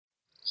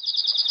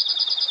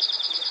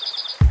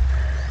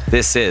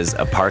This is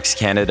a Parks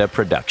Canada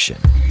production.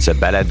 Ce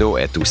balado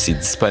est aussi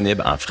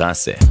disponible en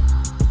français.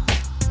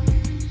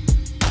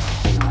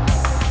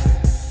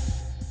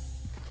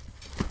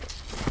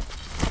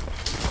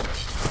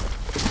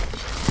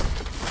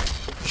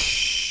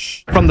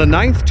 From the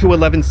 9th to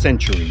 11th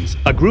centuries,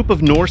 a group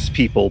of Norse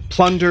people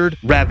plundered,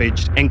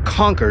 ravaged, and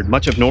conquered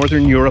much of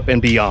Northern Europe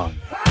and beyond.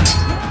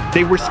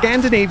 They were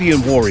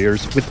Scandinavian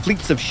warriors with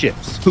fleets of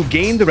ships who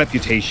gained the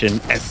reputation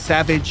as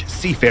savage,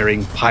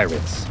 seafaring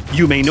pirates.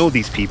 You may know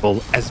these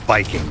people as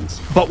Vikings.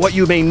 But what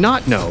you may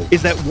not know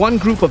is that one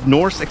group of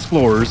Norse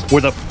explorers were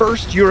the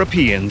first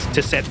Europeans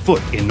to set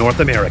foot in North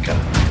America.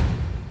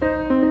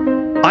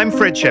 I'm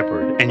Fred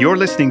Shepard, and you're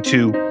listening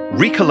to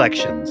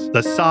Recollections,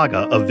 the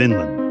Saga of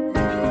Vinland.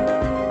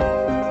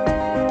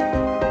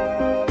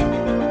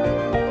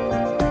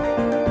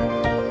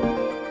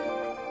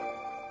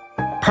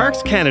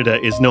 Parks Canada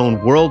is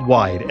known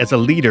worldwide as a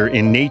leader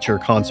in nature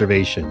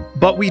conservation,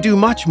 but we do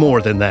much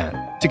more than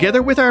that.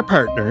 Together with our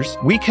partners,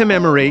 we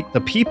commemorate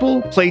the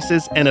people,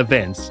 places, and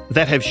events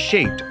that have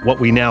shaped what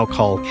we now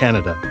call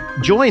Canada.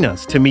 Join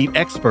us to meet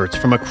experts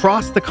from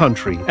across the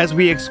country as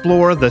we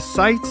explore the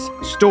sights,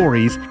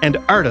 stories, and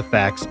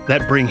artifacts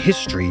that bring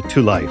history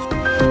to life.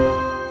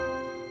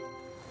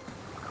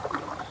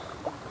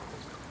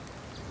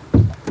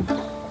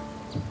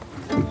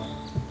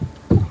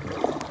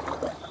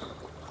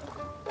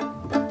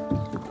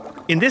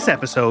 In this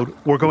episode,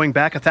 we're going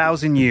back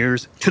 1,000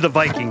 years to the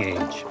Viking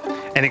Age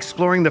and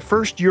exploring the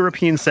first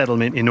European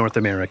settlement in North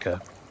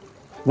America.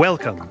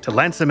 Welcome to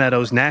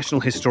Meadows National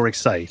Historic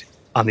Site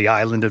on the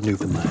island of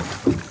Newfoundland.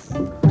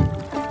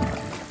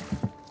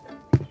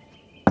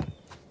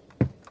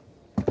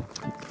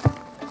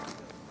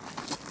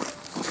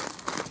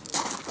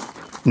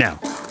 Now,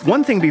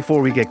 one thing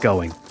before we get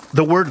going,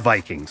 the word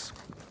Vikings.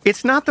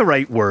 It's not the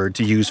right word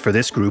to use for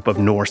this group of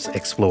Norse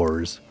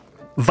explorers.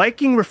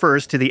 Viking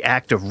refers to the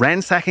act of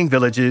ransacking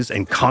villages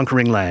and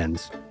conquering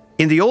lands.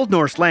 In the Old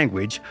Norse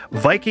language,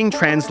 Viking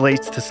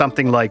translates to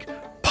something like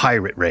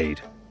pirate raid.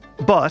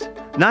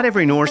 But not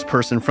every Norse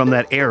person from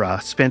that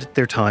era spent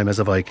their time as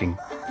a Viking.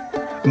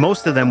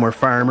 Most of them were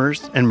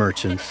farmers and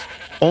merchants.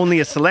 Only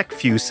a select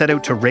few set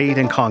out to raid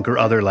and conquer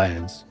other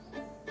lands.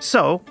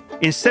 So,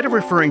 instead of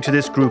referring to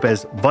this group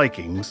as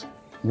Vikings,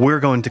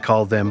 we're going to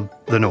call them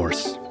the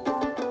Norse.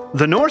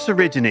 The Norse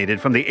originated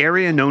from the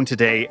area known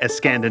today as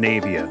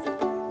Scandinavia,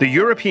 the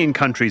European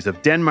countries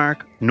of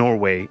Denmark,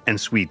 Norway, and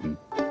Sweden.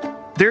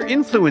 Their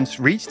influence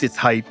reached its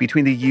height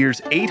between the years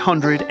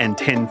 800 and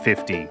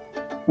 1050,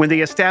 when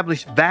they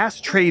established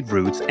vast trade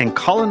routes and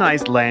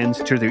colonized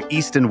lands to the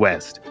east and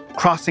west,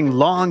 crossing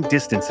long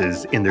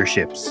distances in their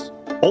ships.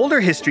 Older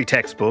history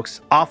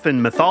textbooks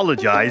often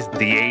mythologized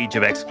the age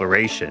of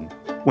exploration,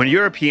 when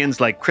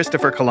Europeans like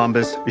Christopher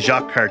Columbus,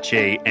 Jacques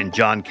Cartier, and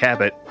John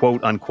Cabot,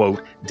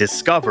 quote-unquote,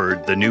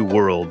 discovered the New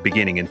World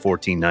beginning in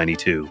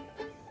 1492.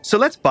 So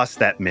let's bust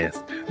that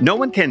myth. No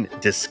one can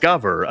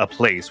discover a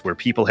place where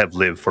people have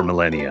lived for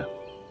millennia.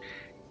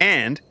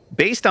 And,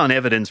 based on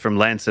evidence from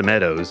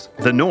Meadows,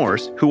 the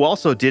Norse, who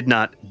also did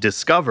not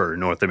discover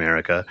North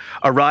America,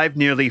 arrived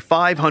nearly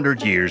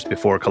 500 years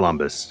before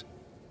Columbus.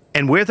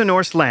 And where the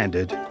Norse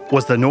landed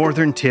was the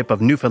northern tip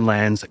of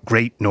Newfoundland's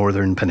Great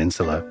Northern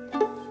Peninsula.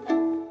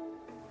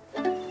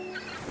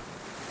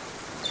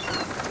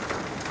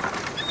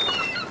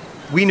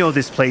 We know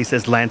this place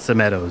as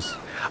Meadows,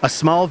 a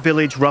small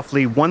village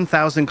roughly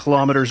 1,000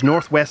 kilometers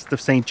northwest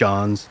of St.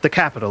 John's, the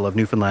capital of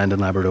Newfoundland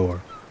and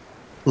Labrador.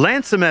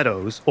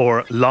 Meadows,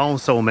 or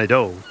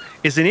Meadows,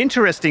 is an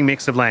interesting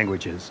mix of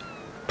languages,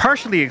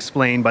 partially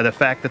explained by the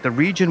fact that the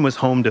region was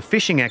home to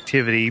fishing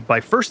activity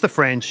by first the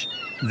French,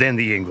 then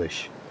the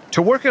English.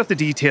 To work out the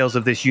details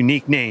of this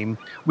unique name,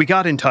 we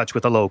got in touch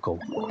with a local.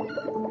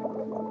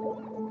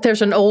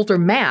 There's an older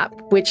map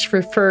which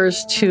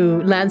refers to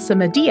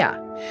Lansamedea.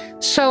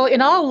 So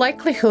in all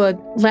likelihood,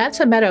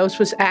 Meadows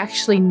was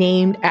actually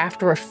named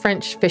after a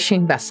French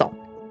fishing vessel.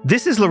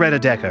 This is Loretta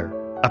Decker,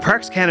 a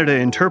Parks Canada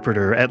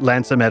interpreter at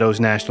Meadows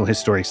National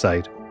Historic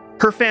Site.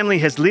 Her family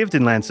has lived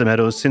in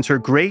Meadows since her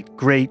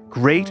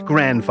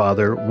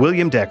great-great-great-grandfather,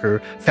 William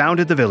Decker,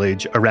 founded the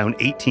village around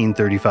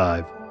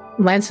 1835.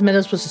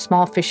 Meadows was a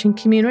small fishing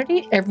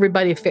community.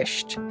 Everybody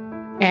fished.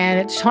 And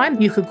at the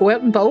time, you could go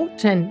out and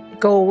boat and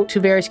go to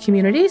various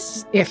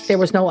communities if there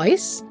was no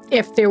ice.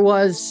 If there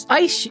was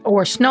ice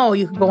or snow,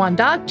 you could go on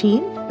dog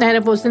team. And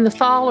if it was in the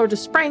fall or the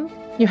spring,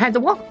 you had to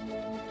walk.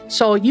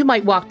 So you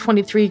might walk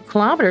 23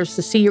 kilometers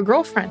to see your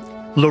girlfriend.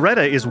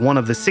 Loretta is one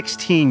of the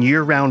 16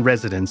 year-round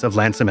residents of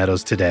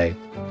Meadows today.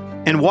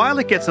 And while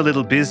it gets a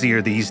little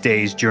busier these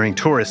days during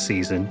tourist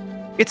season,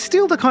 it's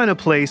still the kind of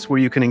place where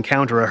you can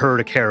encounter a herd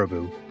of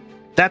caribou.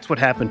 That's what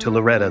happened to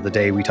Loretta the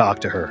day we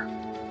talked to her.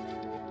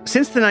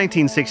 Since the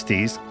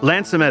 1960s,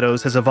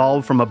 Meadows has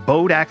evolved from a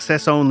boat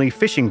access-only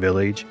fishing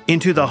village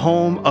into the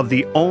home of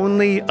the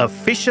only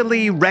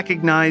officially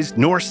recognized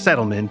Norse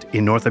settlement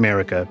in North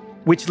America,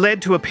 which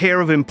led to a pair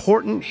of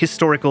important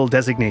historical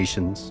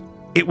designations.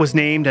 It was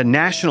named a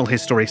National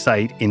Historic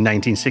Site in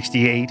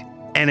 1968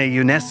 and a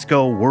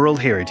UNESCO World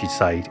Heritage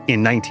Site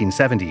in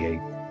 1978.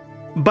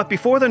 But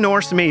before the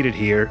Norse made it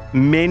here,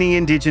 many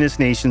indigenous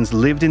nations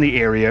lived in the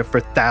area for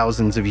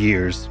thousands of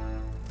years.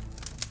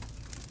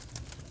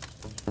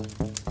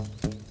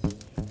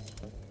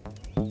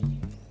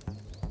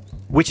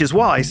 Which is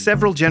why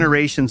several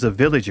generations of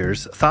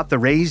villagers thought the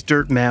raised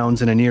dirt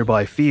mounds in a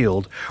nearby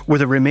field were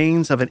the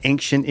remains of an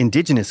ancient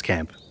indigenous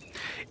camp.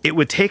 It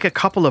would take a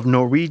couple of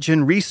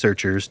Norwegian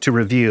researchers to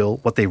reveal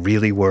what they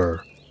really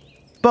were.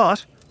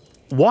 But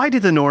why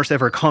did the Norse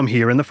ever come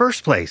here in the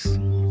first place?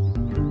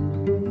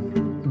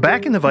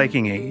 Back in the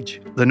Viking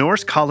Age, the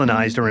Norse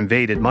colonized or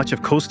invaded much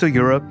of coastal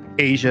Europe,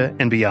 Asia,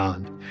 and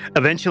beyond,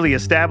 eventually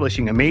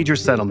establishing a major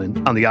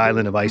settlement on the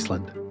island of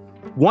Iceland.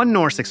 One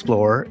Norse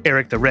explorer,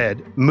 Eric the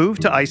Red,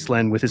 moved to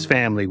Iceland with his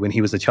family when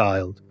he was a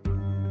child.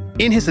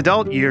 In his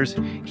adult years,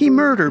 he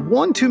murdered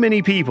one too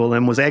many people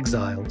and was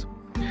exiled.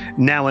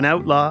 Now an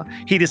outlaw,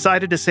 he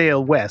decided to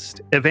sail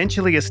west,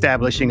 eventually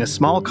establishing a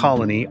small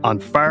colony on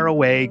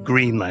faraway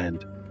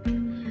Greenland.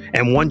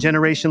 And one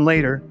generation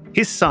later,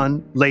 his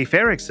son, Leif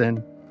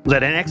Erikson,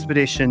 led an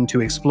expedition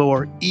to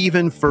explore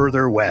even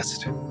further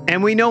west.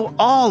 And we know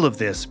all of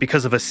this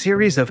because of a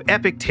series of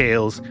epic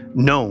tales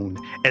known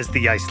as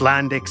the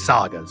Icelandic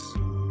Sagas.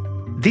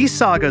 These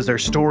sagas are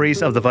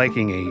stories of the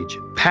Viking Age,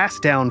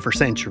 passed down for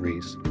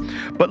centuries.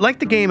 But like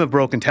the game of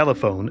broken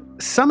telephone,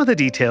 some of the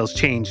details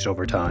changed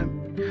over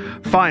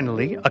time.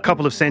 Finally, a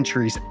couple of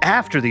centuries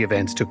after the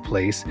events took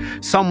place,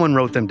 someone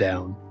wrote them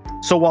down.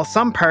 So while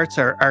some parts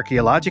are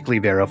archaeologically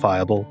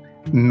verifiable,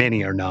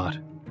 many are not.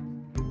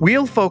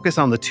 We'll focus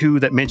on the two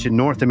that mention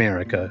North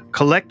America,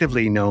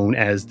 collectively known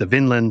as the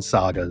Vinland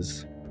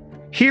Sagas.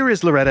 Here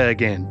is Loretta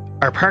again,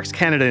 our Parks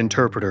Canada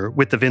interpreter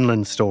with the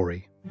Vinland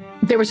story.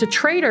 There was a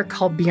trader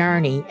called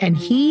Bjarni, and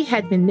he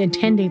had been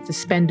intending to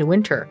spend a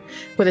winter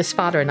with his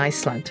father in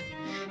Iceland.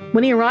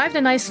 When he arrived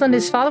in Iceland,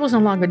 his father was no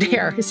longer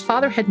there. His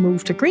father had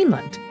moved to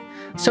Greenland.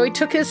 So he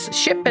took his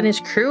ship and his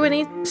crew and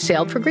he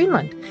sailed for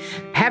Greenland.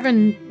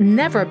 Having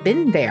never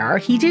been there,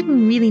 he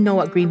didn't really know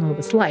what Greenland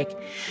was like.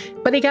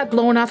 But he got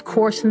blown off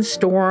course in the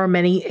storm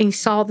and he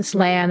saw this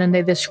land and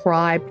they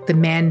described the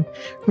men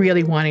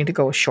really wanting to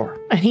go ashore.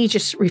 And he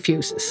just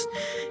refuses.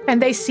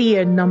 And they see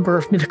a number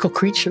of mythical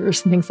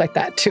creatures and things like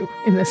that too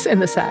in the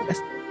sagas.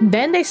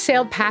 Then they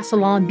sailed past a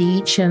long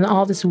beach and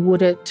all this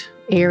wooded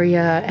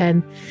area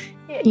and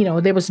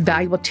there was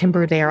valuable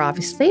timber there,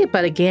 obviously,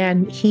 but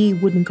again, he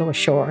wouldn't go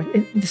ashore.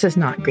 This is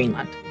not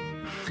Greenland.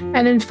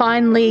 And then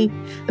finally,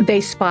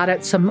 they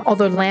spotted some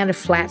other land of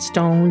flat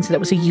stones that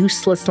was a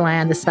useless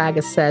land, the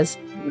saga says.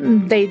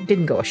 They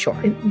didn't go ashore.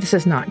 This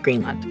is not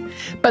Greenland.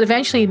 But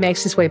eventually he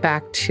makes his way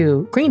back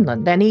to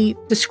Greenland, and he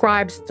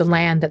describes the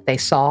land that they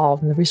saw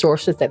and the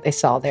resources that they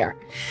saw there.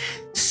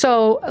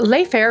 So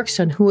Leif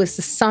Erikson, who is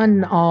the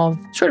son of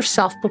sort of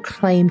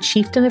self-proclaimed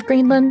chieftain of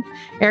Greenland,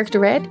 Eric the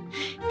Red,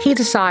 he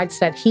decides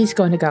that he's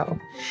going to go.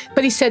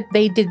 But he said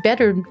they did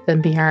better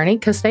than Bjarni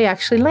because they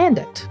actually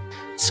landed.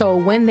 So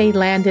when they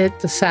landed,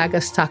 the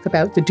sagas talk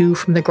about the dew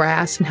from the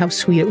grass and how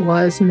sweet it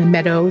was in the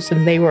meadows,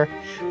 and they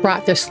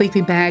brought their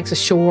sleeping bags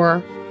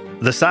ashore.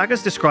 The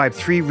sagas describe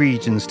 3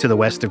 regions to the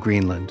west of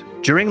Greenland.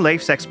 During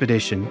Leif's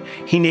expedition,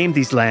 he named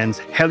these lands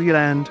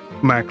Helluland,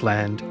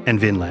 Markland, and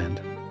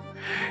Vinland.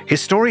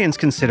 Historians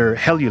consider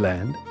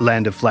Helluland,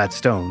 land of flat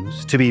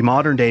stones, to be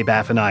modern-day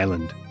Baffin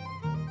Island,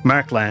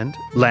 Markland,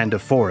 land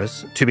of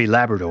forests, to be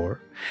Labrador,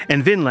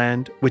 and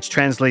Vinland, which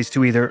translates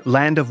to either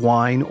land of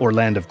wine or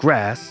land of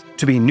grass,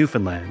 to be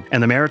Newfoundland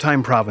and the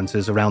maritime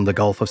provinces around the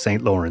Gulf of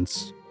St.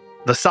 Lawrence.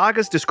 The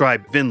sagas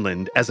describe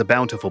Vinland as a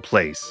bountiful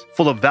place,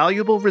 full of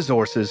valuable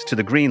resources to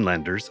the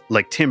Greenlanders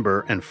like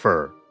timber and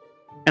fur.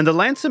 And the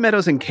Lanza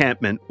Meadows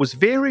encampment was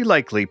very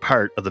likely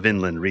part of the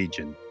Vinland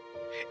region.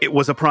 It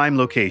was a prime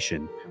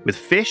location, with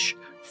fish,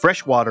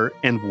 fresh water,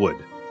 and wood.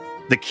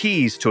 The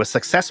keys to a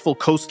successful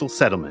coastal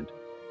settlement.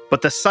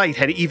 But the site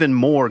had even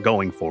more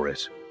going for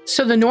it.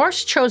 So the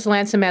Norse chose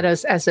Lanza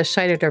Meadows as their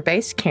site of their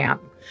base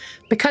camp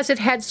because it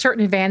had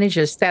certain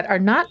advantages that are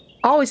not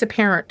always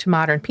apparent to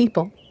modern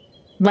people.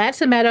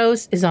 Lanza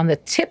Meadows is on the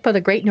tip of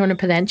the Great Northern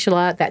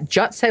Peninsula that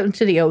juts out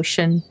into the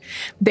ocean.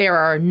 There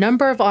are a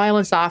number of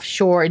islands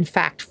offshore, in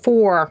fact,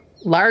 4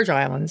 large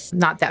islands,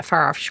 not that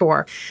far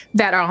offshore,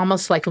 that are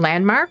almost like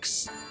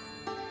landmarks.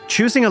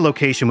 Choosing a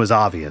location was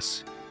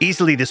obvious.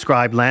 Easily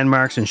described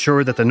landmarks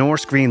ensured that the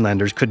Norse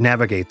Greenlanders could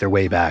navigate their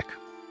way back.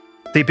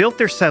 They built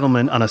their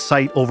settlement on a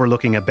site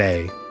overlooking a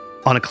bay.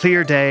 On a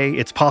clear day,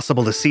 it's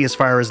possible to see as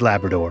far as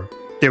Labrador.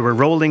 There were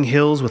rolling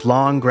hills with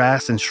long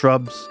grass and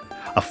shrubs,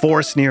 a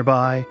forest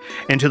nearby,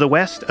 and to the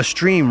west, a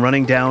stream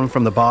running down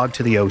from the bog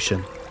to the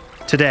ocean.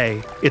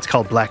 Today, it's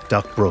called Black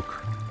Duck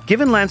Brook.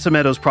 Given Lanza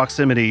Meadows'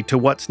 proximity to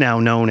what's now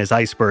known as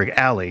Iceberg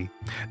Alley,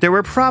 there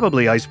were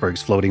probably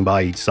icebergs floating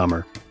by each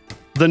summer.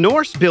 The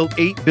Norse built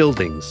 8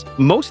 buildings,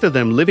 most of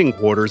them living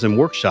quarters and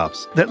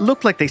workshops, that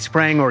looked like they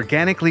sprang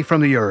organically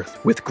from the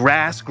earth, with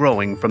grass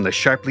growing from the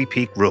sharply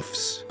peaked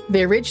roofs.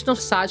 The original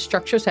facade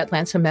structures at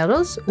Lanza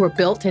Meadows were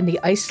built in the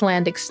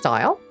Icelandic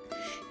style,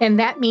 and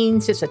that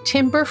means it's a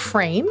timber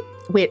frame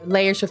with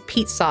layers of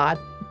peat sod,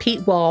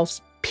 peat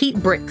walls, peat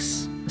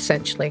bricks,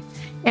 essentially.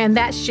 And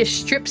that's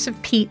just strips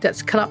of peat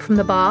that's cut up from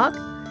the bog.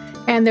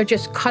 And they're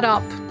just cut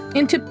up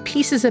into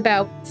pieces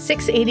about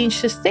 6-8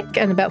 inches thick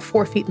and about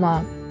 4 feet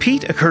long.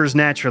 Peat occurs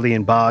naturally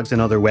in bogs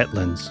and other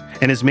wetlands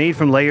and is made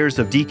from layers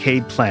of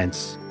decayed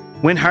plants.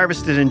 When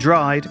harvested and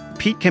dried,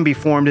 peat can be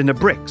formed into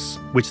bricks,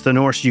 which the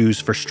Norse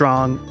used for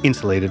strong,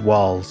 insulated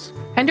walls.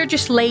 And they're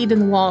just laid in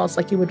the walls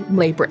like you would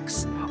lay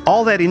bricks.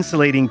 All that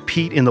insulating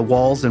peat in the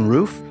walls and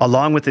roof,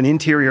 along with an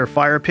interior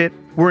fire pit,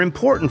 were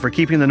important for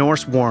keeping the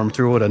Norse warm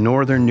throughout a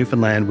northern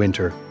Newfoundland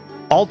winter.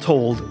 All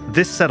told,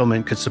 this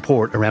settlement could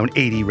support around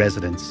 80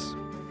 residents.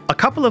 A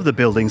couple of the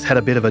buildings had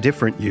a bit of a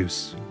different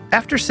use.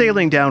 After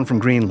sailing down from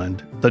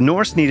Greenland, the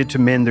Norse needed to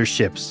mend their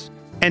ships,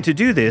 and to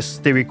do this,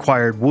 they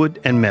required wood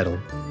and metal.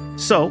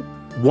 So,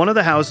 one of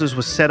the houses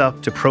was set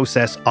up to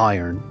process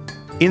iron.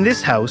 In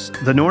this house,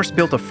 the Norse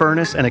built a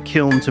furnace and a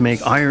kiln to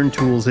make iron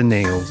tools and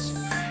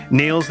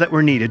nails that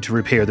were needed to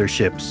repair their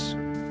ships.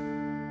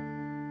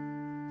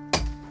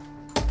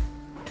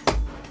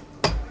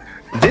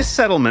 This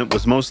settlement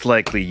was most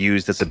likely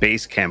used as a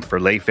base camp for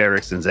Leif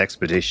Erikson's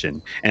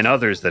expedition and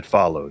others that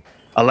followed,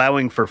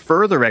 allowing for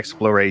further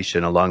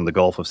exploration along the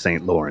Gulf of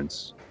St.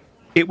 Lawrence.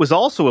 It was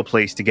also a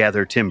place to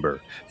gather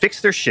timber,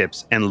 fix their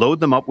ships, and load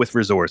them up with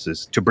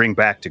resources to bring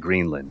back to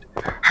Greenland,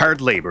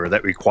 hard labor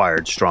that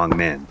required strong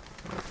men.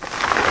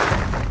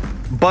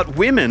 But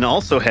women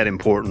also had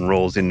important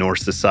roles in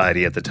Norse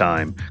society at the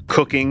time,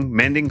 cooking,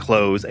 mending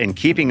clothes, and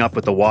keeping up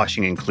with the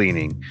washing and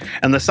cleaning.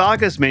 And the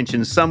sagas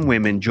mention some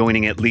women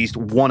joining at least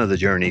one of the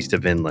journeys to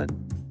Vinland.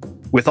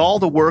 With all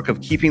the work of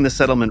keeping the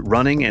settlement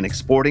running and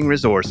exporting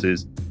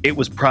resources, it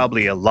was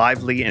probably a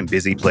lively and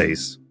busy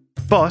place.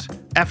 But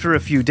after a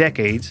few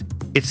decades,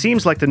 it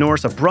seems like the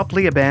Norse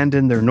abruptly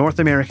abandoned their North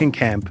American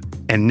camp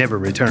and never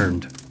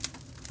returned.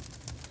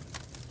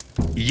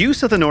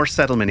 Use of the Norse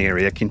settlement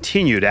area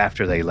continued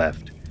after they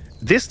left,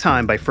 this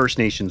time by First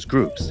Nations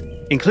groups,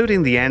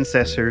 including the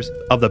ancestors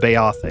of the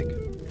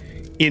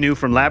Beothuk. Innu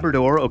from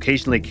Labrador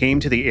occasionally came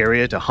to the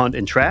area to hunt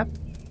and trap,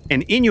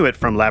 and Inuit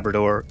from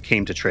Labrador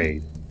came to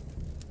trade.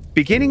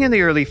 Beginning in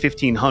the early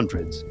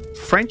 1500s,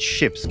 French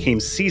ships came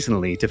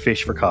seasonally to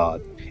fish for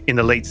cod. In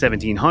the late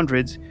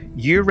 1700s,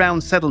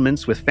 year-round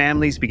settlements with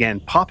families began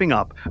popping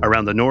up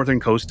around the northern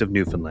coast of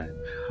Newfoundland.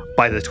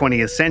 By the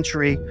 20th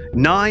century,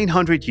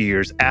 900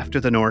 years after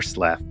the Norse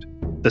left,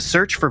 the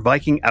search for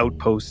Viking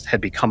outposts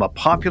had become a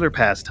popular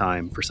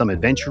pastime for some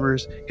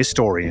adventurers,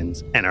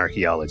 historians, and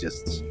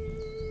archaeologists.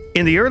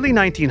 In the early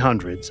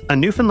 1900s, a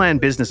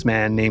Newfoundland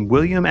businessman named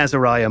William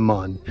Azariah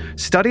Munn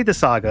studied the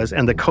sagas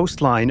and the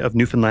coastline of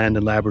Newfoundland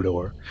and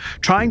Labrador,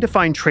 trying to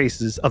find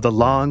traces of the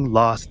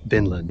long-lost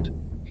Vinland.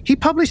 He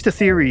published a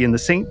theory in the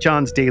St.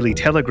 John's Daily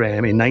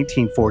Telegram in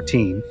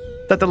 1914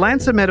 that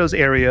the Meadows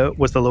area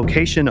was the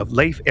location of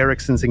Leif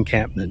Erikson's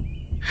encampment.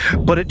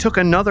 But it took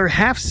another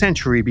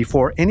half-century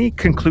before any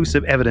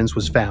conclusive evidence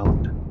was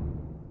found.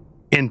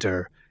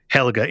 Enter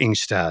Helge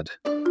Ingstad.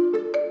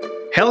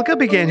 Helge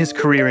began his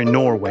career in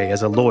Norway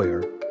as a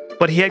lawyer,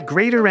 but he had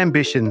greater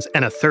ambitions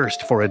and a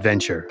thirst for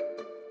adventure.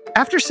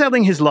 After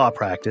selling his law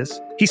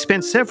practice, he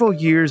spent several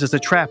years as a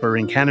trapper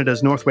in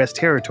Canada's Northwest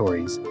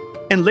Territories,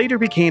 and later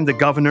became the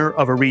governor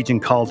of a region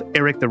called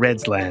Erik the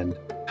Red's Land,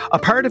 a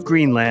part of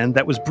Greenland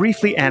that was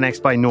briefly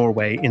annexed by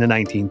Norway in the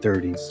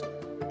 1930s.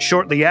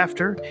 Shortly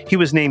after, he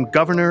was named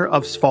governor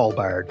of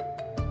Svalbard.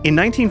 In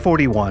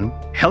 1941,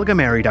 Helge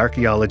married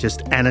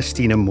archaeologist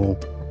Anna-Stina Moe.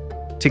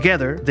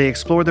 Together, they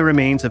explored the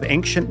remains of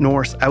ancient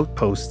Norse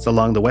outposts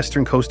along the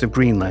western coast of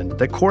Greenland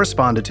that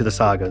corresponded to the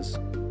sagas.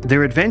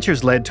 Their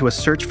adventures led to a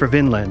search for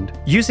Vinland,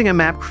 using a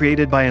map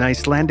created by an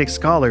Icelandic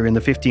scholar in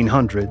the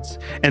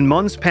 1500s, and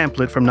Munn's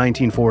pamphlet from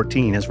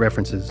 1914 as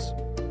references.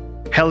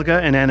 Helge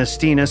and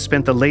Anna-Stina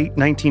spent the late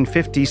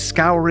 1950s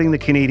scouring the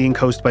Canadian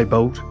coast by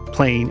boat,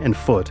 plane, and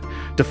foot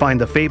to find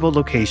the fabled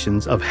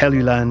locations of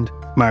Helluland,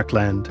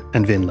 Markland,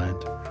 and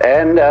Vinland.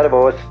 And there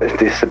was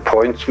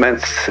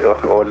disappointments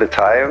all the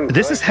time.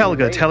 This is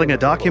Helge telling a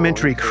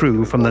documentary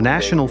crew from the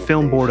National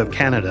Film Board of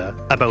Canada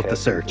about the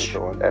search.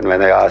 And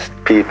when I asked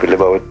people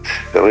about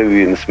the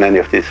ruins, many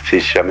of these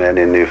fishermen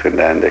in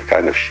Newfoundland, they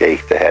kind of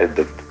shake their head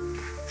and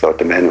thought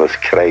the man was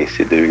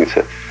crazy doing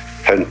so,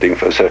 hunting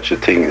for such a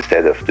thing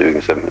instead of doing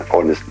some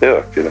honest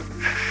work, you know.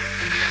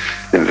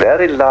 The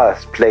very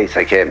last place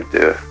I came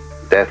to,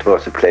 that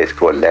was a place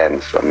called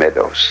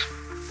Meadows.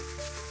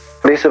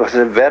 This was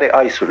a very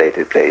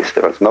isolated place.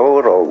 There was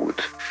no road.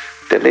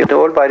 They lived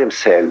all by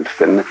themselves,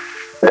 and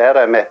there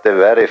I met a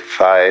very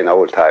fine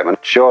old-timer.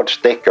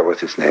 George Decker was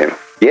his name.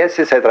 Yes,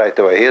 he said right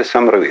away, here's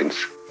some ruins.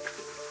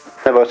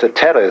 There was a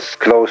terrace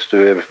close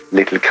to a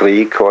little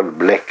creek called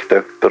Black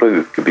Duck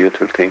Brook, a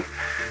beautiful thing.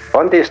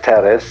 On this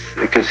terrace,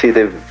 you could see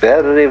the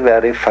very,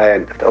 very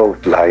fine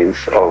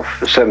outlines of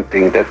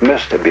something that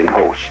must have been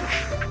houses.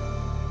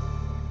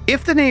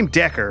 If the name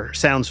Decker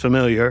sounds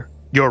familiar,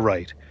 you're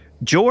right.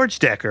 George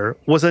Decker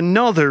was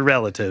another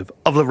relative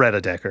of Loretta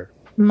Decker.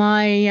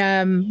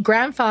 My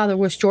grandfather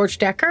was George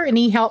Decker, and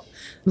he helped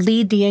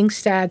lead the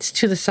Ingstads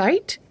to the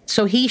site.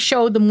 So he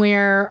showed them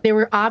where there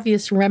were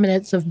obvious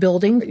remnants of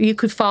building. You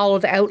could follow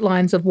the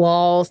outlines of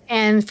walls.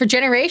 And for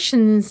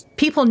generations,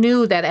 people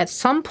knew that at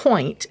some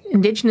point,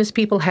 indigenous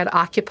people had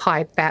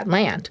occupied that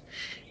land.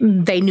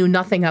 They knew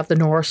nothing of the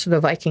Norse or the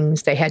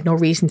Vikings. They had no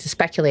reason to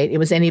speculate it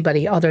was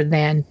anybody other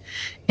than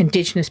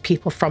indigenous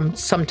people from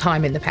some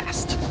time in the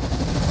past.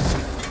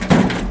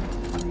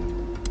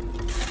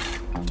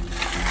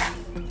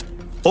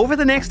 Over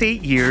the next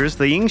 8 years,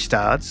 the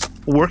Ingstads,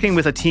 working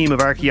with a team of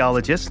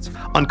archaeologists,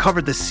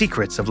 uncovered the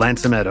secrets of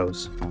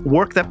Meadows,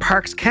 work that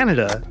Parks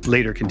Canada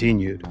later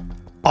continued.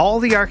 All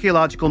the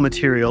archaeological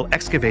material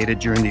excavated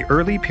during the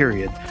early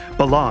period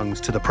belongs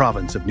to the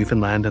province of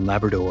Newfoundland and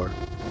Labrador.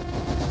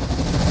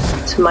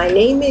 So my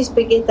name is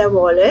Birgitta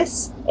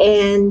Wallace,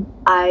 and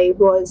I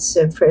was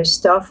first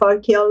staff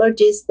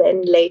archaeologist,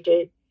 then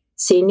later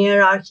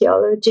senior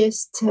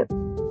archaeologist.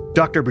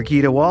 Dr.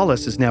 Birgitta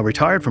Wallace is now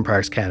retired from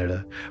Parks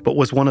Canada, but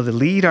was one of the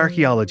lead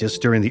archaeologists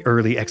during the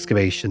early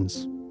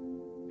excavations.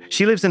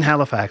 She lives in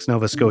Halifax,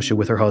 Nova Scotia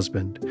with her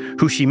husband,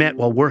 who she met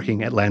while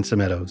working at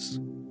Meadows.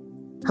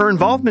 Her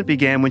involvement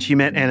began when she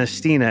met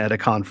Anastina at a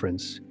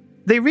conference.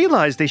 They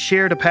realized they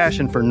shared a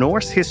passion for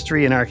Norse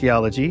history and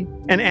archaeology,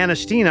 and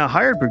Anastina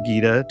hired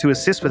Birgitta to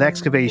assist with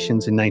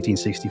excavations in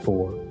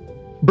 1964.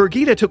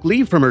 Birgitta took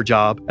leave from her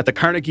job at the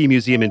Carnegie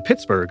Museum in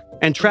Pittsburgh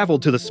and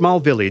traveled to the small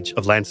village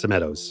of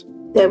Meadows.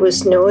 There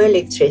was no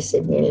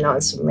electricity in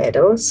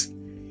Meadows.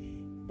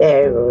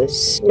 There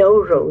was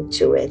no road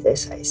to it,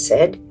 as I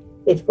said.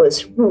 It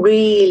was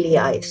really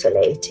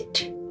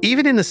isolated.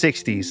 Even in the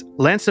 60s,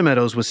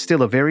 Meadows was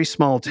still a very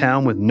small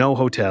town with no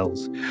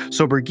hotels,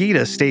 so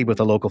Birgitta stayed with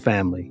a local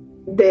family.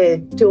 The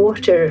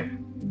daughter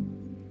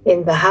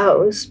in the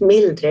house,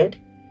 Mildred,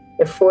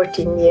 a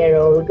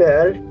 14-year-old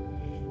girl,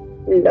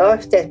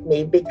 laughed at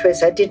me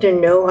because I didn't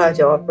know how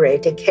to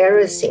operate a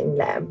kerosene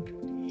lamp.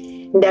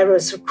 There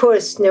was, of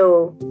course,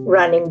 no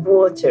running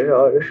water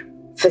or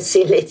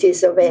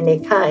facilities of any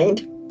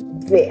kind.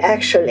 The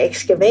actual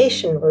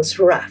excavation was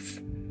rough.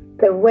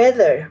 The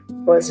weather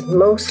was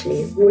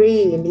mostly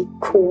really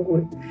cool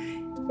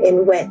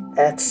and wet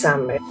that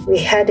summer. We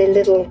had a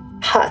little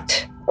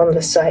hut on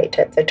the site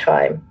at the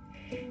time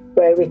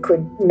where we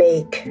could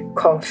make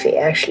coffee.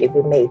 Actually,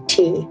 we made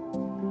tea.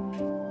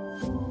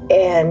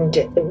 And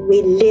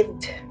we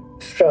lived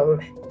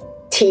from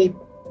tea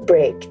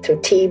break to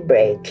tea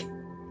break,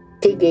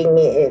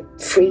 digging,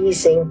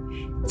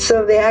 freezing.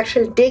 So the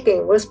actual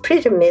digging was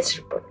pretty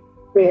miserable,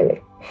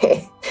 really.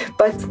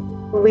 But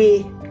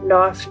we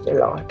laughed a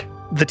lot.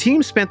 The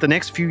team spent the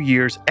next few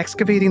years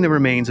excavating the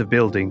remains of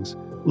buildings,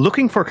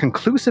 looking for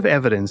conclusive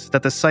evidence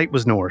that the site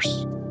was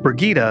Norse.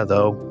 Birgitta,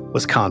 though,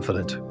 was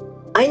confident.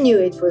 I knew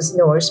it was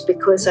Norse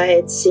because I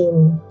had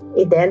seen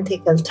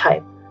identical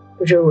type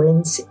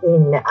ruins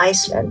in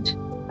Iceland.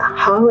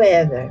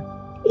 However,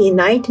 in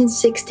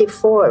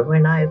 1964,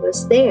 when I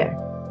was there,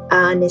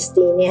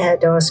 Anastina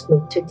had asked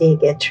me to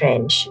dig a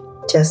trench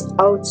just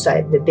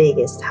outside the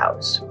biggest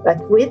house.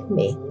 But with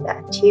me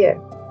that year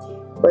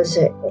was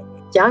a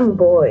young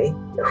boy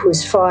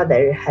whose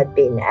father had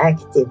been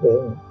active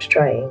in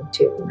trying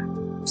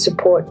to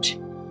support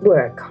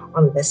work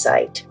on the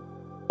site.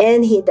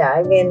 And he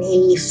dug and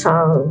he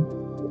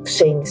found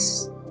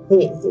things.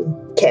 He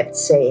kept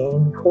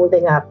saying,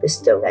 holding up a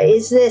stone,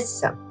 is this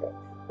something?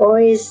 Or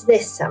is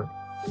this something?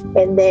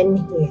 And then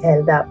he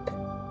held up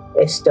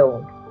a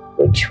stone,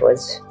 which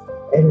was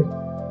a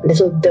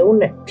little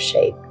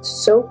donut-shaped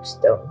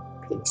soapstone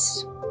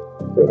piece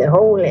with a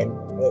hole in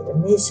it.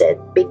 And he said,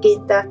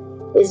 Birgitta,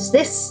 is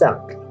this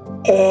something?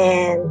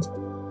 And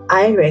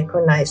I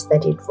recognized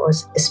that it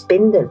was a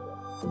spindle,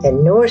 a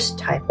Norse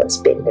type of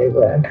spindle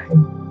worm,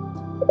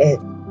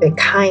 a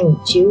kind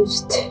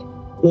used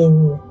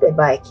in the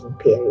Viking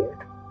period.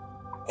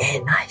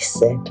 And I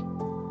said,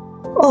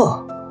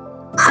 oh,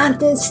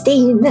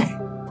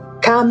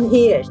 Anastina, come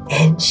here.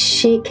 And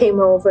she came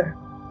over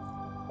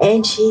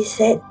and she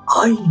said,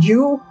 are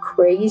you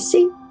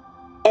crazy?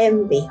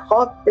 And we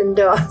hopped and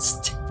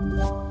danced.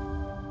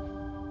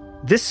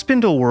 This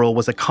spindle whorl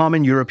was a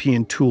common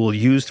European tool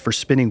used for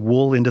spinning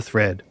wool into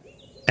thread,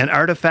 an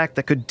artifact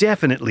that could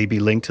definitely be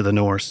linked to the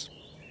Norse,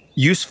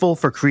 useful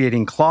for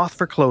creating cloth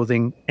for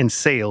clothing and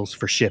sails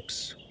for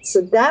ships.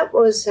 So that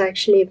was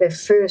actually the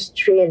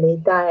first really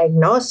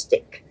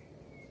diagnostic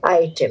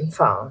item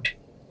found.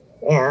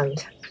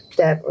 And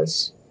that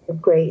was a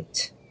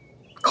great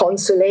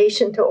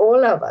consolation to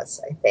all of us,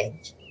 I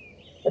think.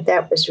 But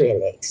that was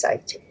really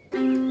exciting.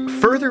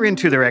 Further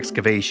into their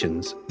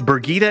excavations,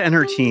 Birgitta and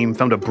her team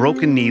found a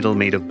broken needle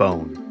made of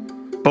bone.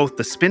 Both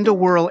the spindle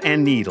whorl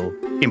and needle,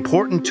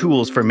 important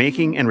tools for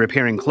making and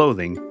repairing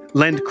clothing,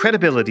 lend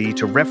credibility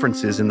to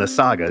references in the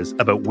sagas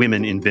about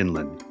women in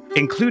Vinland,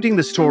 including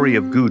the story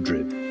of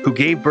Gudrid, who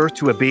gave birth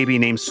to a baby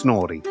named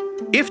Snorri.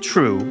 If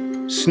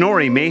true,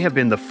 Snorri may have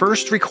been the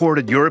first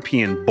recorded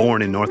European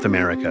born in North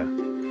America.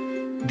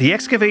 The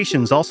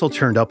excavations also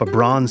turned up a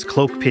bronze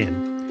cloak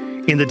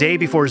pin. In the day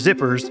before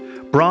zippers,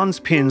 bronze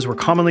pins were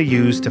commonly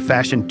used to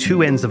fashion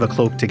two ends of a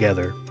cloak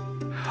together.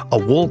 A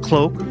wool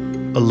cloak,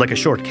 like a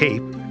short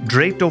cape,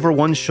 draped over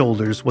one's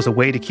shoulders was a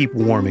way to keep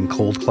warm in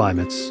cold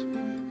climates.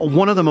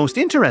 One of the most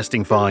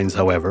interesting finds,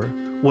 however,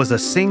 was a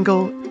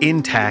single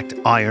intact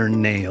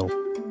iron nail.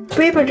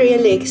 We were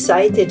really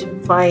excited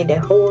to find a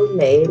whole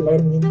nail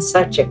and in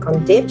such a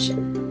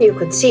condition. You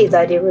could see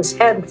that it was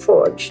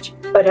hand-forged,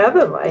 but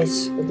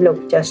otherwise it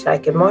looked just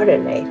like a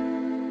modern nail.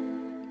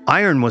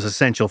 Iron was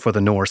essential for the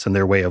Norse and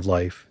their way of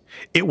life.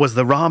 It was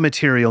the raw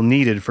material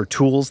needed for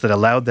tools that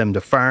allowed them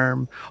to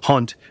farm,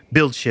 hunt,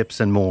 build ships,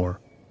 and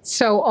more.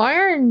 So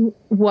iron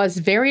was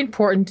very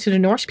important to the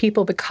Norse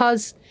people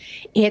because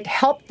it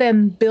helped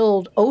them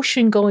build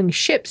ocean-going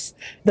ships.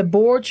 The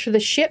boards for the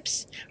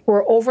ships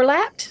were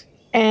overlapped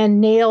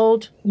and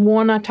nailed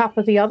one on top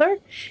of the other.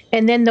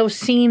 And then those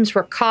seams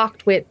were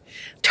caulked with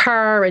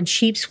tar and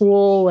sheep's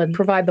wool and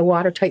provide the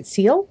watertight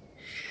seal.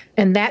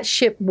 And that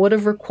ship would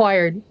have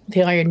required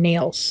the iron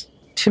nails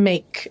to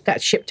make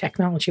that ship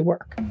technology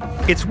work.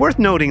 It's worth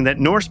noting that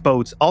Norse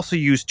boats also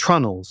used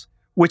trunnels,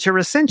 which are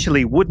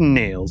essentially wooden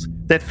nails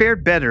that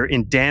fared better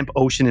in damp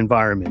ocean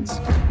environments.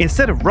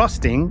 Instead of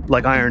rusting,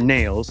 like iron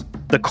nails,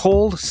 the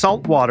cold,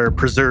 salt water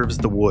preserves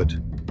the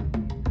wood.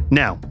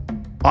 Now,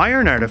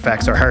 iron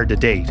artifacts are hard to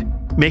date,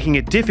 making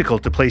it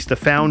difficult to place the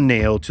found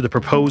nail to the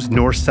proposed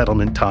Norse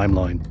settlement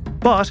timeline.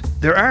 But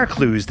there are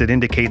clues that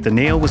indicate the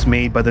nail was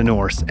made by the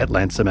Norse at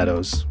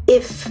Meadows.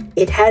 If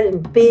it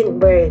hadn't been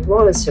where it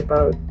was,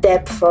 about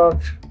depth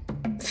of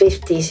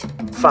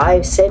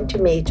 55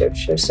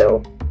 centimeters or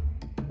so,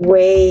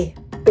 way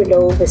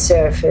below the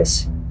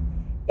surface,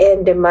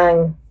 and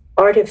among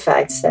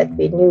artifacts that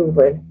we knew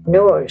were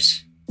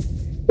Norse,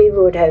 we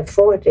would have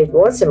thought it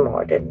was a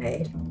modern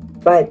nail.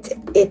 But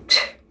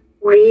it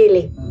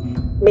really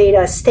made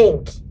us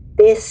think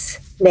this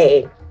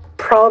nail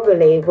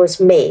probably was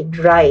made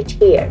right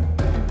here.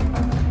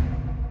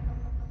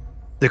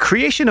 The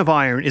creation of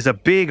iron is a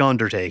big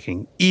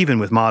undertaking, even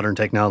with modern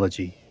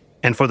technology.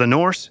 And for the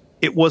Norse,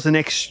 it was an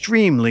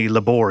extremely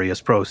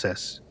laborious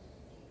process.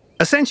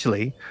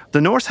 Essentially, the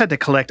Norse had to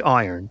collect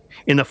iron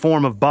in the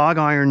form of bog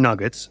iron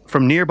nuggets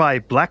from nearby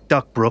Black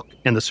Duck Brook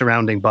and the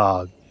surrounding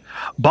bog.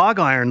 Bog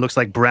iron looks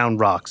like brown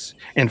rocks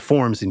and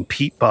forms in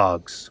peat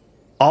bogs.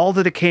 All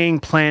the decaying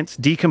plants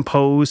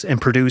decompose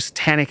and produce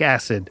tannic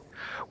acid,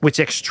 which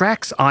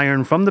extracts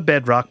iron from the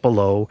bedrock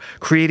below,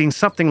 creating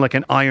something like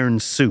an iron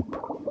soup.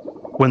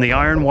 When the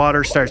iron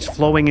water starts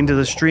flowing into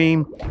the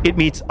stream, it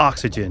meets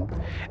oxygen,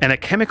 and a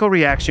chemical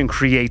reaction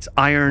creates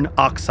iron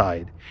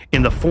oxide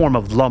in the form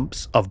of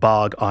lumps of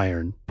bog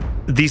iron.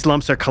 These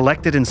lumps are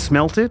collected and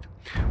smelted,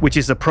 which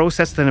is a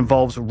process that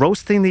involves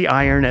roasting the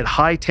iron at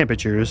high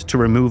temperatures to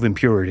remove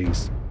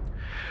impurities.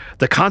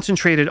 The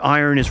concentrated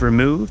iron is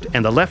removed,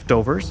 and the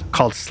leftovers,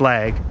 called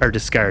slag, are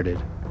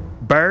discarded.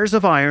 Bars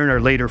of iron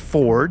are later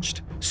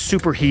forged,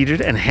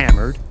 superheated, and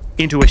hammered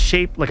into a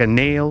shape like a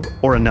nail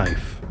or a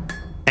knife.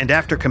 And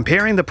after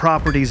comparing the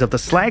properties of the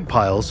slag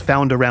piles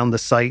found around the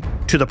site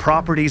to the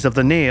properties of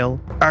the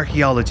nail,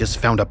 archaeologists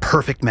found a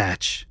perfect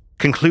match,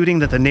 concluding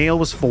that the nail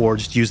was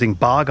forged using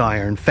bog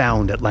iron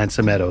found at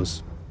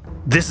Meadows.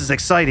 This is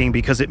exciting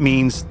because it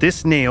means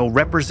this nail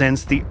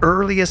represents the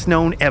earliest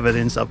known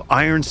evidence of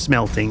iron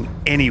smelting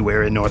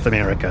anywhere in North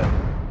America.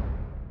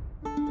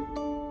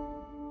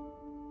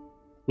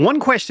 One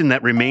question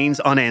that remains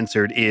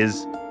unanswered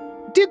is,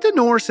 did the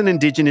Norse and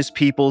indigenous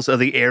peoples of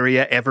the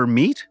area ever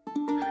meet?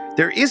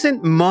 There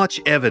isn't much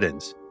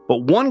evidence,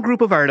 but one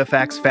group of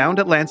artifacts found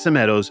at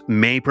Meadows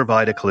may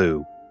provide a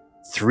clue.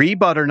 3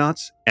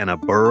 butternuts and a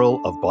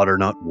burl of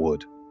butternut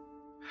wood.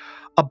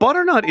 A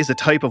butternut is a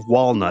type of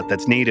walnut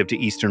that's native to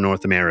eastern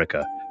North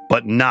America,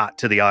 but not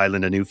to the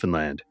island of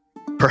Newfoundland.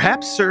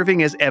 Perhaps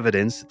serving as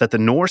evidence that the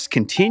Norse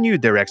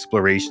continued their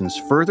explorations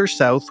further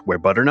south where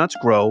butternuts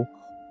grow,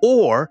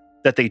 or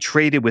that they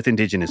traded with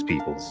indigenous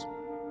peoples.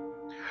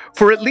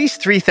 For at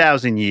least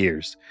 3,000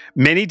 years,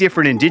 many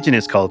different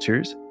indigenous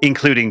cultures,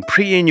 including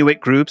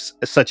pre-Inuit groups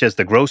such as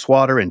the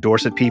Grosswater and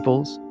Dorset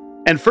peoples,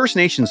 and First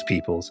Nations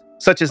peoples,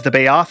 such as the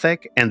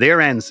Beothuk and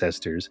their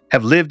ancestors,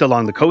 have lived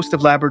along the coast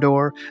of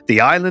Labrador, the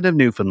island of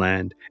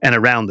Newfoundland, and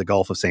around the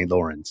Gulf of St.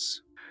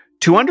 Lawrence.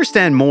 To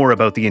understand more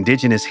about the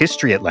Indigenous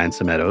history at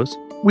Meadows,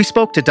 we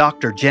spoke to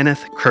Dr.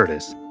 Jenneth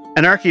Curtis,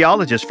 an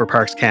archaeologist for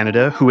Parks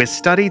Canada who has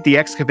studied the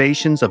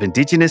excavations of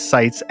Indigenous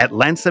sites at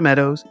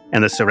Meadows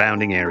and the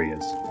surrounding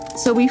areas.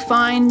 So we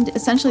find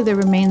essentially the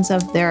remains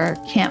of their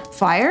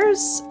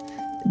campfires,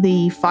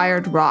 the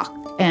fired rock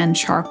and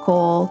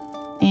charcoal,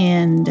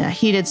 and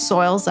heated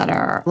soils that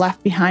are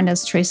left behind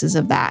as traces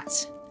of that.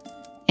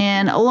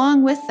 And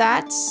along with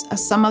that,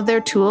 some of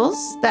their tools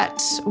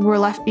that were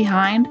left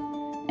behind,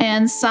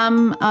 and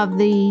some of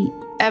the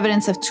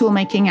evidence of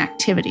tool-making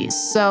activities.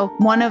 So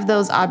one of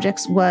those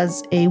objects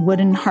was a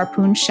wooden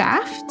harpoon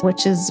shaft,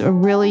 which is a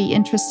really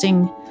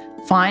interesting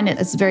find.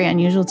 It's very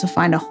unusual to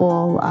find a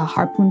whole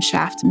harpoon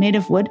shaft made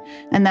of wood,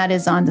 and that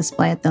is on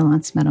display at the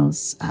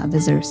Meadows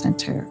Visitor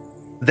Center.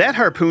 That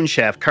harpoon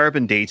shaft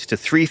carbon dates to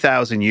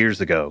 3,000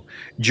 years ago,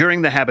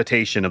 during the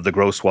habitation of the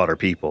Grosswater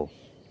people.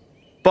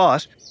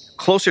 But,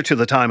 closer to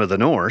the time of the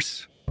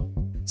Norse,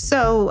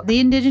 So the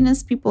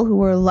indigenous people who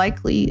were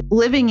likely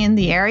living in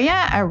the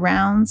area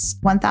around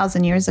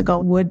 1,000 years ago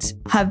would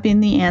have been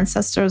the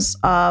ancestors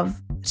of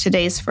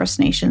today's First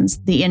Nations,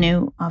 the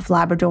Innu of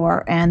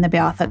Labrador and the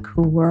Beothuk,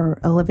 who were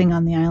living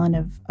on the island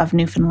of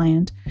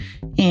Newfoundland.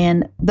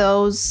 And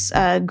those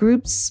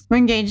groups were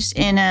engaged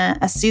in a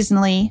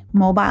seasonally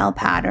mobile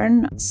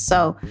pattern.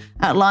 So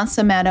at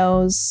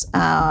Meadows,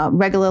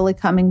 regularly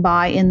coming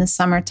by in the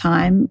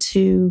summertime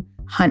to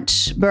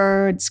hunt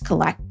birds,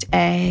 collect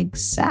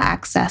eggs,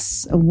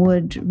 access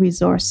wood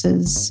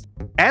resources.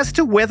 As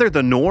to whether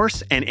the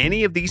Norse and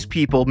any of these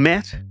people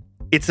met,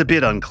 it's a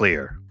bit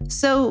unclear.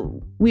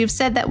 So we've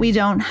said that we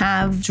don't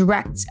have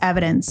direct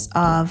evidence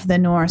of the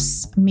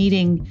Norse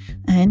meeting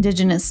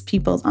indigenous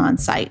peoples on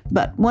site.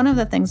 But one of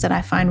the things that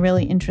I find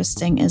really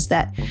interesting is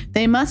that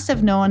they must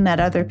have known that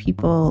other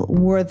people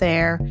were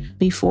there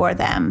before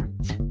them.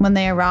 When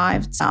they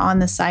arrived on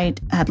the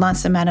site at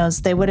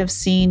Meadows, they would have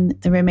seen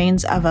the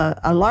remains of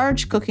a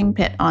large cooking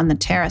pit on the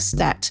terrace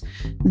that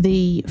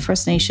the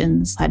First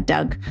Nations had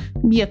dug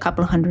maybe a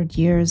couple of hundred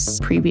years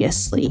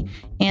previously.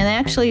 And they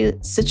actually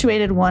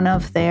situated one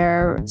of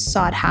their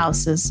sod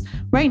houses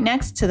right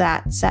next to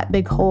that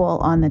big hole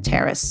on the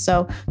terrace.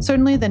 So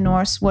certainly the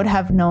Norse would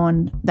have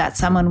known that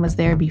someone was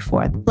there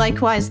before.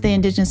 Likewise, the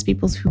indigenous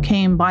peoples who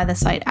came by the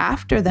site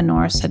after the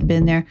Norse had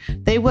been there,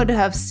 they would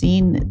have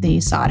seen the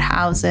sod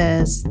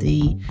houses,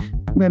 the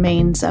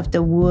remains of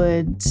the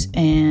wood,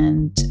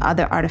 and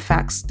other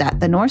artifacts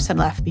that the Norse had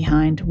left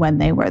behind when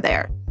they were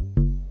there.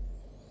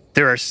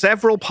 There are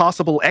several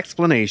possible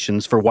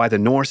explanations for why the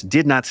Norse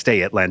did not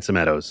stay at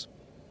Meadows.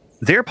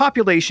 Their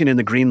population in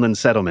the Greenland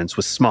settlements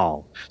was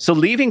small, so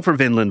leaving for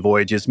Vinland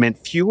voyages meant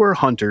fewer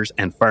hunters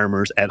and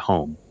farmers at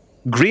home.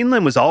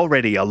 Greenland was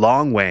already a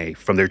long way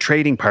from their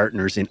trading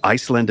partners in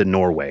Iceland and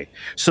Norway,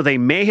 so they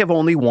may have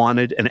only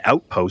wanted an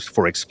outpost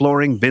for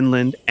exploring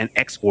Vinland and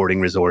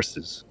exporting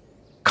resources.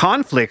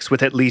 Conflicts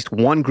with at least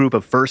one group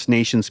of First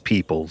Nations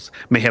peoples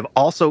may have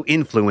also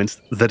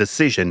influenced the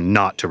decision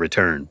not to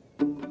return.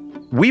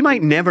 We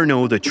might never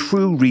know the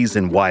true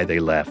reason why they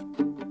left,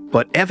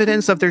 but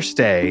evidence of their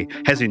stay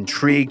has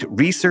intrigued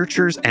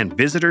researchers and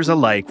visitors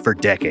alike for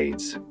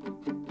decades.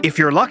 If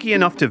you're lucky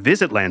enough to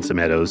visit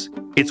Meadows,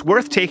 it's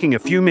worth taking a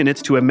few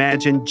minutes to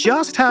imagine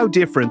just how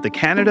different the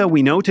Canada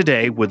we know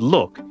today would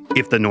look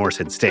if the Norse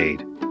had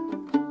stayed.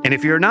 And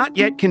if you're not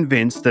yet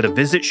convinced that a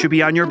visit should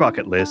be on your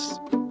bucket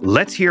list,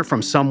 let's hear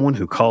from someone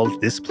who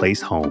called this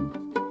place home.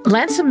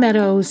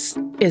 Meadows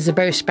is a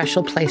very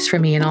special place for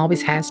me and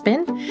always has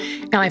been.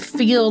 And I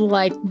feel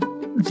like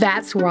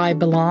that's where I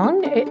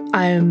belong.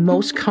 I'm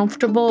most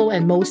comfortable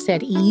and most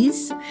at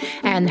ease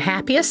and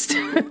happiest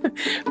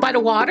by the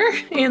water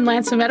in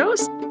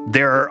Meadows.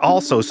 There are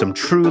also some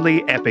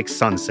truly epic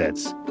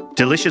sunsets,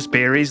 delicious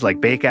berries like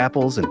bake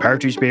apples and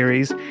partridge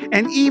berries,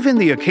 and even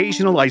the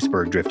occasional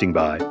iceberg drifting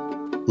by.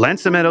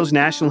 Meadows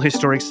National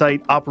Historic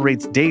Site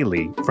operates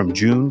daily from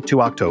June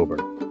to October.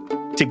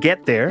 To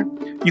get there,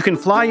 you can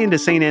fly into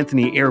St.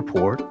 Anthony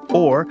Airport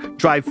or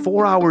drive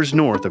 4 hours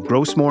north of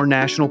Grossmoor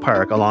National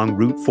Park along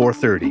Route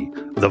 430,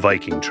 the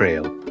Viking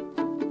Trail.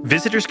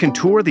 Visitors can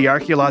tour the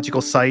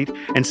archaeological site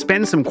and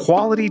spend some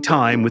quality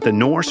time with the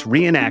Norse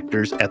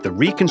reenactors at the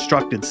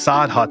reconstructed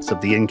sod huts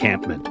of the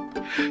encampment.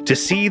 To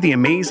see the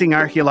amazing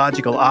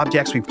archaeological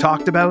objects we've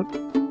talked about,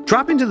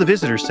 drop into the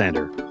Visitor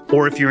Center,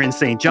 or if you're in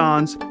St.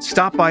 John's,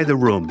 stop by the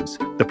Rooms,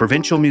 the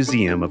Provincial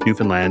Museum of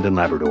Newfoundland and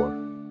Labrador.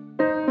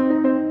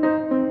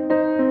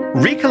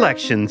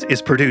 Recollections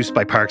is produced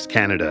by Parks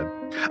Canada.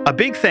 A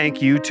big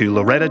thank you to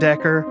Loretta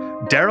Decker,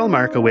 Daryl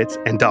Markowitz,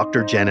 and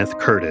Dr. Jeneth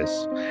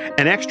Curtis.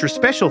 An extra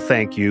special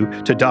thank you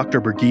to Dr.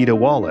 Birgitta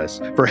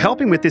Wallace for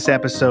helping with this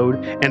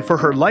episode and for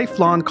her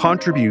lifelong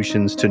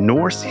contributions to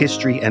Norse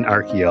history and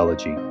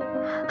archaeology.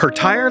 Her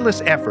tireless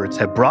efforts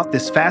have brought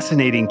this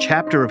fascinating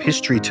chapter of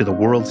history to the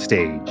world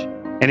stage.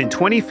 And in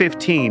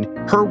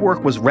 2015, her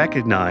work was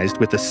recognized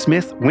with the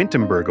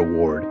Smith-Wintenberg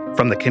Award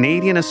from the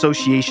Canadian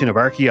Association of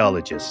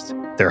Archaeologists,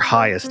 their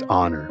highest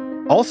honor.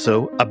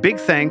 Also, a big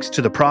thanks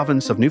to the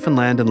province of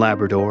Newfoundland and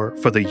Labrador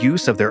for the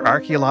use of their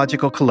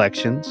archaeological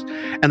collections,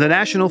 and the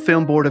National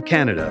Film Board of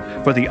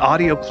Canada for the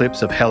audio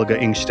clips of Helga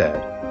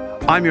Ingstad.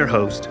 I'm your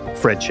host,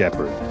 Fred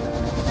Shepard.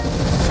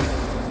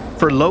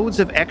 For loads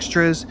of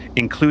extras,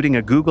 including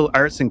a Google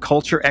Arts and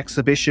Culture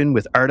exhibition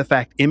with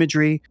artifact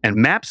imagery and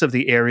maps of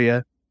the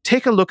area,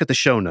 take a look at the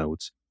show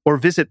notes or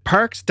visit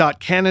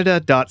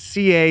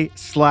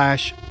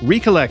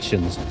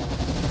parks.canada.ca/recollections